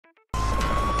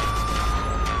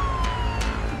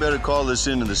better call this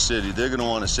into the city. They're gonna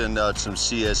want to send out some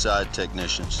CSI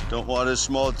technicians. Don't want us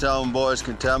small town boys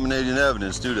contaminating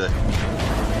evidence, do they?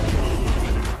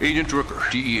 Agent Rooker,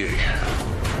 DEA.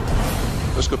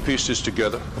 Let's go piece this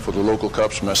together before the local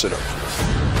cops mess it up.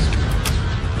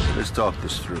 Let's talk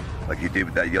this through. Like you did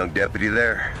with that young deputy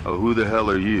there? Oh, who the hell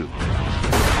are you?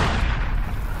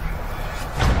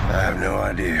 I have no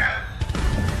idea.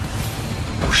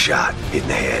 I was shot, hit in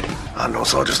the head. I know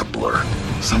it's all just a blur.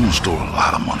 Someone stole a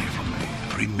lot of money from me.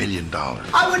 $3 million.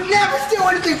 I would never steal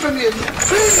anything from you.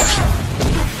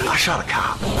 I shot a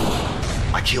cop.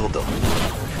 I killed them.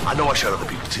 I know I shot other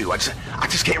people too. I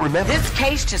just can't remember. This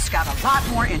case just got a lot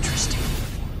more interesting.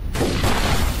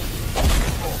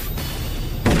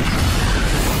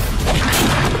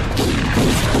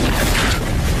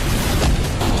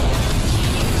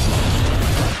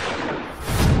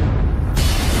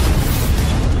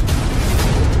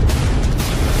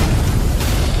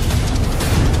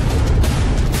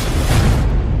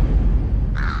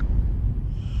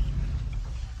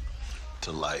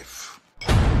 To life.